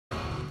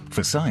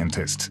For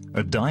scientists,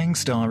 a dying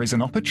star is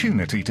an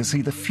opportunity to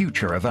see the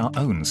future of our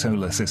own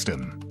solar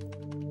system.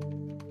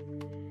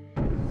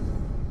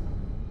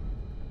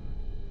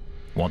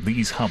 What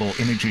these Hubble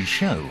images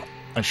show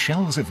are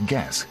shells of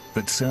gas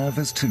that serve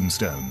as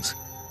tombstones.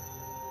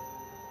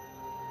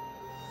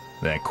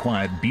 Their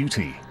quiet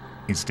beauty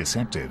is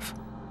deceptive.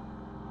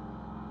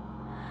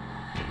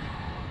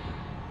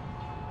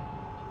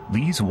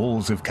 These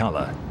walls of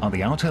color are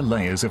the outer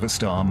layers of a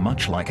star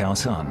much like our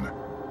Sun.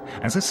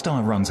 As a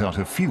star runs out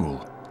of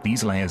fuel,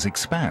 these layers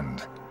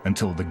expand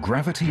until the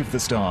gravity of the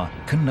star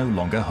can no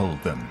longer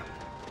hold them.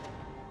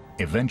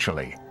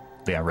 Eventually,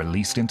 they are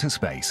released into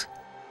space.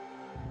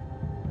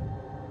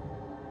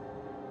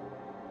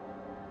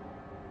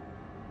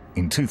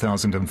 In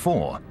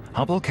 2004,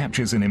 Hubble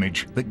captures an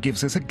image that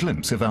gives us a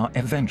glimpse of our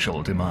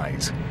eventual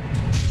demise.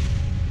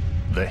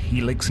 The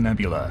Helix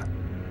Nebula.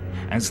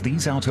 As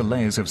these outer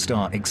layers of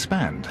star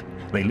expand,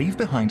 they leave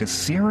behind a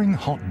searing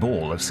hot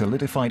ball of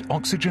solidified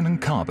oxygen and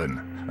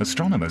carbon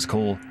astronomers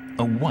call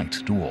a white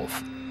dwarf.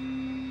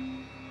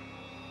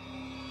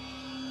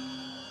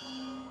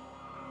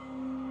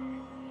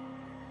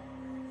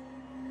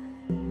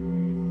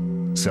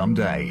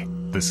 Someday,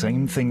 the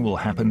same thing will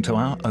happen to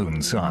our own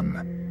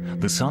Sun.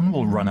 The Sun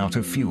will run out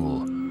of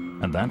fuel,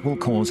 and that will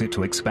cause it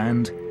to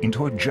expand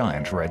into a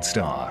giant red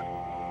star.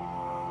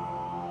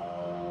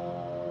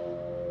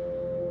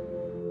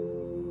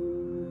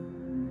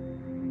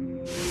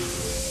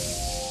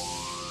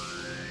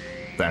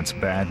 That's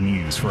bad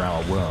news for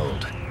our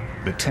world.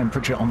 The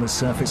temperature on the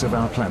surface of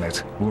our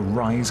planet will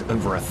rise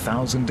over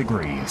 1,000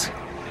 degrees.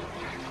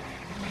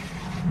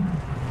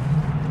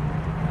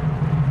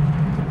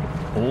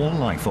 All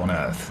life on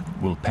Earth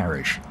will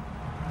perish.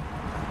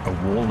 A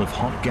wall of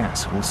hot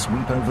gas will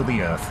sweep over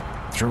the Earth,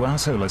 through our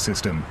solar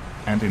system,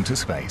 and into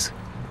space.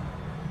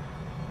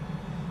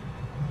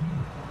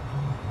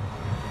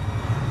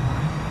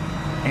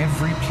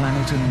 Every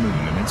planet and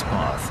moon in its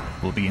path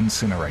will be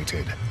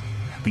incinerated.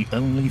 The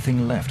only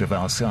thing left of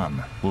our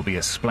Sun will be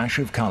a splash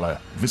of color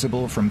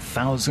visible from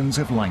thousands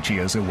of light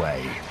years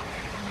away.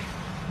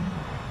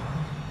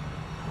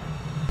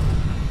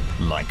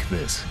 Like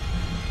this.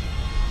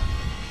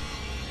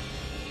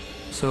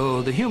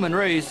 So the human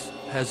race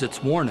has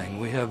its warning.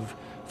 We have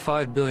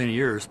 5 billion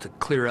years to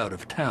clear out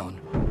of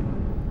town.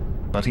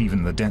 But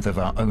even the death of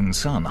our own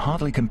Sun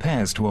hardly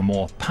compares to a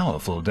more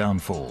powerful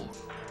downfall.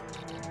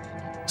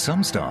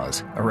 Some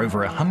stars are over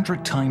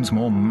 100 times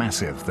more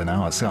massive than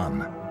our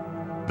Sun.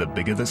 The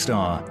bigger the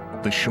star,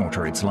 the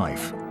shorter its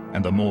life,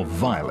 and the more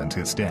violent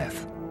its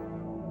death.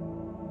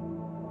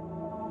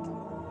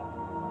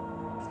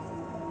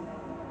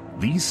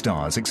 These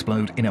stars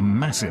explode in a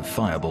massive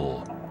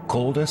fireball,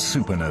 called a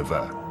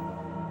supernova.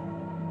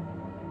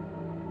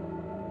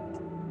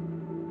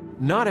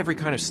 Not every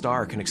kind of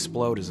star can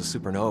explode as a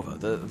supernova.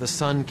 The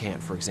Sun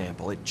can't, for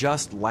example. It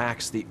just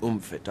lacks the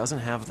oomph. It doesn't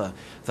have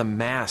the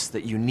mass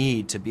that you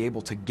need to be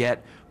able to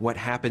get what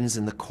happens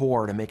in the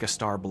core to make a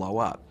star blow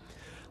up.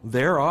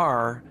 There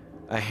are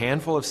a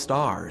handful of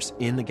stars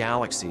in the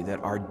galaxy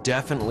that are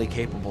definitely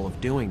capable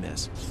of doing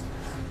this.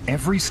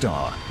 Every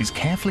star is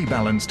carefully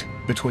balanced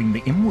between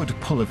the inward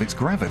pull of its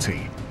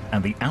gravity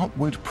and the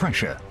outward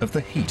pressure of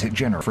the heat it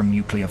generates from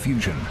nuclear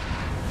fusion.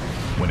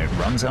 When it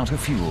runs out of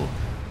fuel,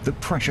 the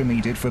pressure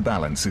needed for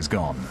balance is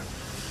gone.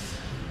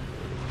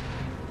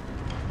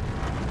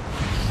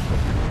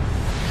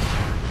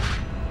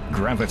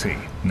 Gravity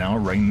now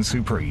reigns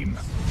supreme.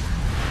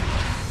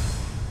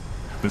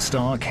 The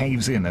star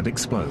caves in and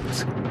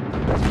explodes.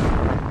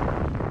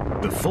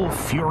 The full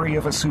fury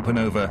of a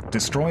supernova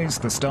destroys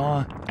the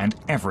star and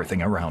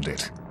everything around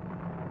it.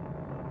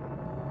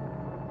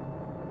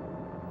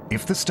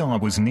 If the star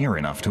was near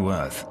enough to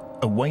Earth,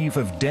 a wave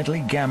of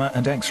deadly gamma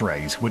and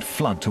X-rays would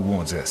flood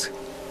towards us.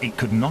 It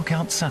could knock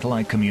out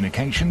satellite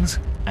communications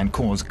and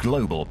cause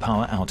global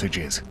power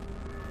outages.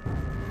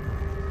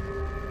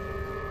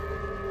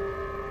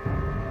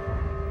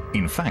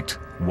 In fact,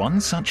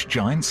 one such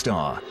giant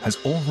star has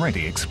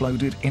already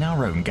exploded in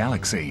our own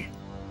galaxy.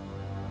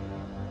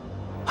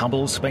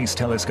 Hubble Space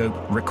Telescope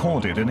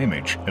recorded an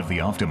image of the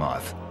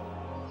aftermath.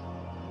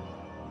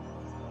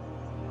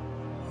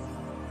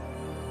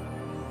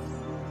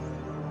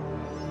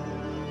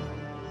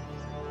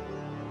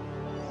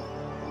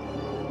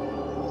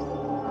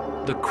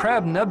 The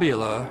Crab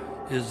Nebula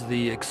is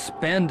the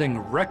expanding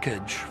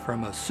wreckage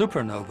from a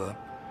supernova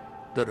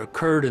that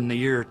occurred in the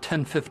year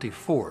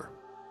 1054.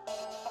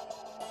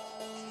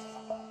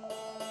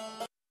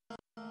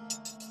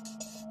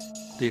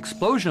 The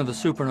explosion of the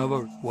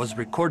supernova was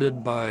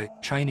recorded by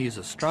Chinese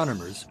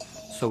astronomers,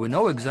 so we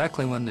know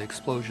exactly when the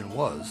explosion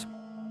was.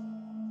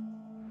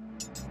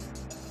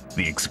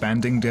 The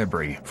expanding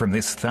debris from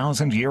this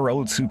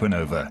 1,000-year-old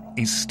supernova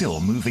is still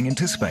moving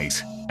into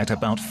space at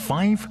about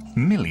 5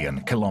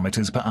 million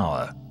kilometers per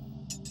hour.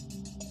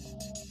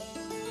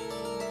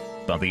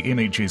 But the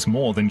image is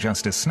more than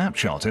just a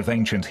snapshot of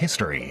ancient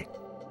history.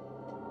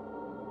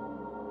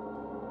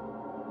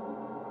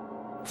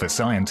 For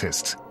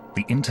scientists,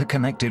 the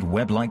interconnected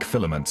web-like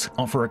filaments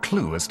offer a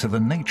clue as to the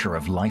nature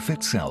of life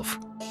itself.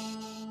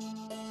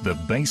 The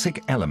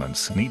basic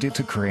elements needed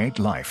to create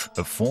life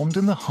are formed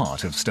in the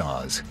heart of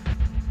stars.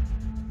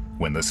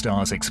 When the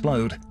stars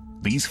explode,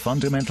 these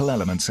fundamental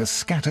elements are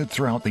scattered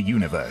throughout the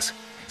universe,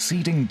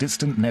 seeding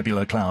distant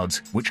nebula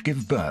clouds which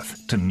give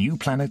birth to new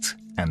planets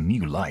and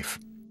new life.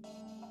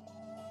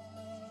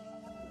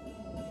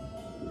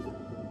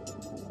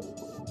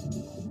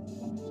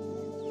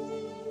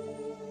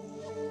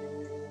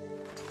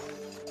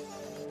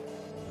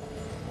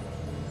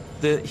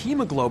 The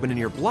hemoglobin in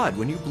your blood,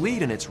 when you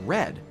bleed and it's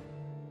red,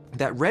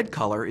 that red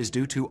color is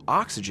due to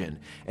oxygen,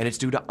 and it's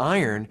due to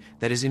iron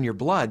that is in your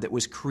blood that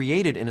was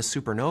created in a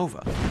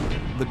supernova.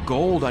 The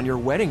gold on your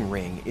wedding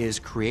ring is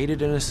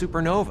created in a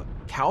supernova.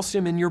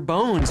 Calcium in your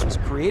bones was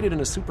created in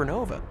a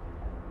supernova.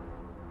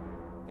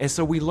 And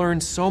so we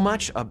learn so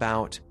much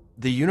about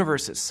the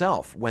universe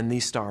itself when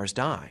these stars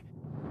die.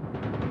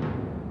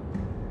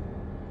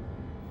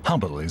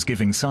 Hubble is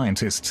giving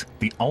scientists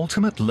the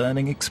ultimate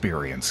learning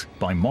experience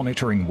by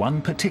monitoring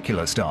one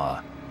particular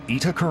star,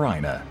 Eta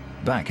Carina,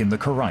 back in the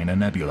Carina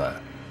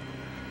Nebula.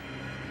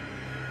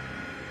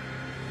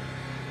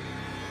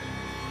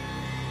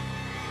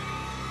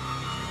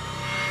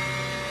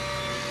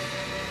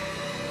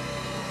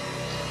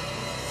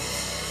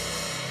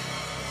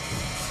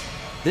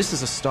 This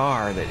is a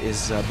star that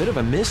is a bit of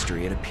a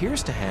mystery. It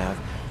appears to have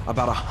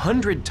about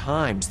 100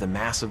 times the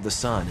mass of the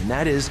Sun, and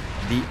that is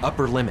the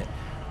upper limit.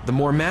 The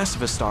more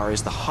massive a star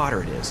is, the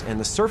hotter it is, and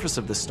the surface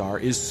of the star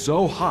is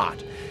so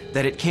hot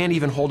that it can't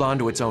even hold on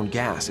to its own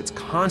gas. It's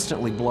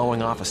constantly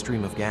blowing off a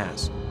stream of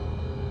gas.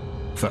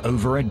 For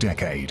over a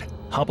decade,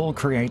 Hubble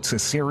creates a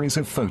series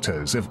of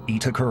photos of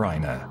Eta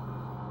Carina.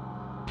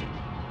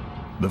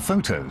 The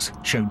photos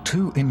showed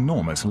two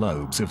enormous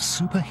lobes of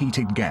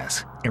superheated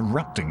gas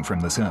erupting from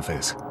the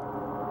surface.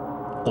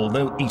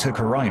 Although Eta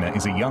Carina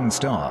is a young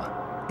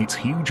star, its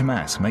huge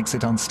mass makes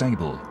it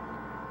unstable.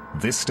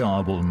 This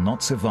star will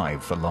not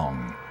survive for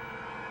long.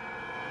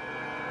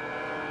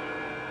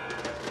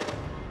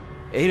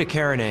 Eta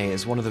Carinae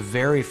is one of the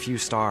very few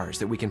stars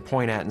that we can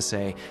point at and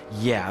say,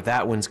 yeah,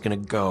 that one's gonna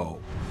go.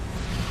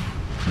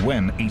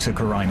 When Eta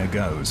Carina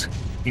goes,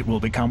 it will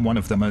become one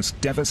of the most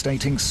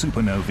devastating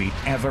supernovae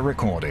ever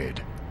recorded.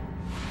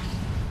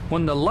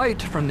 When the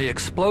light from the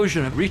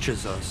explosion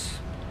reaches us,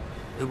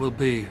 it will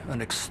be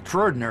an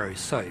extraordinary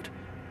sight.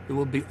 It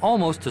will be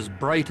almost as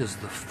bright as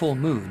the full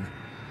moon.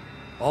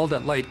 All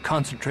that light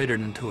concentrated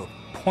into a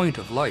point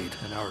of light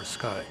in our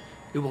sky.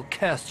 It will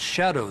cast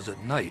shadows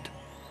at night.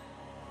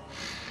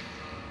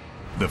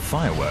 The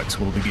fireworks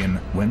will begin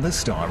when the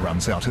star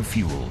runs out of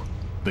fuel.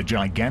 The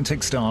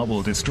gigantic star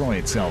will destroy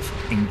itself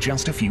in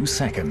just a few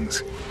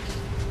seconds.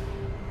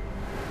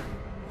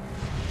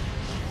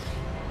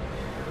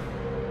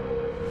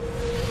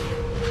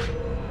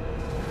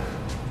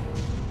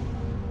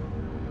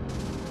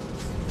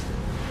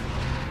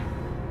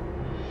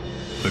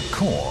 The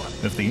core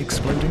of the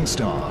exploding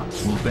star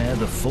will bear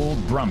the full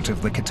brunt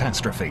of the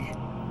catastrophe.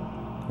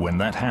 When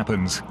that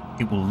happens,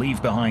 it will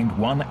leave behind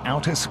one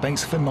outer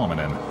space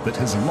phenomenon that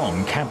has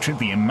long captured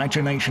the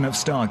imagination of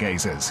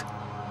stargazers.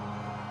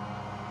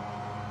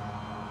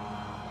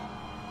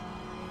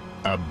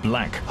 A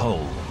black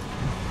hole.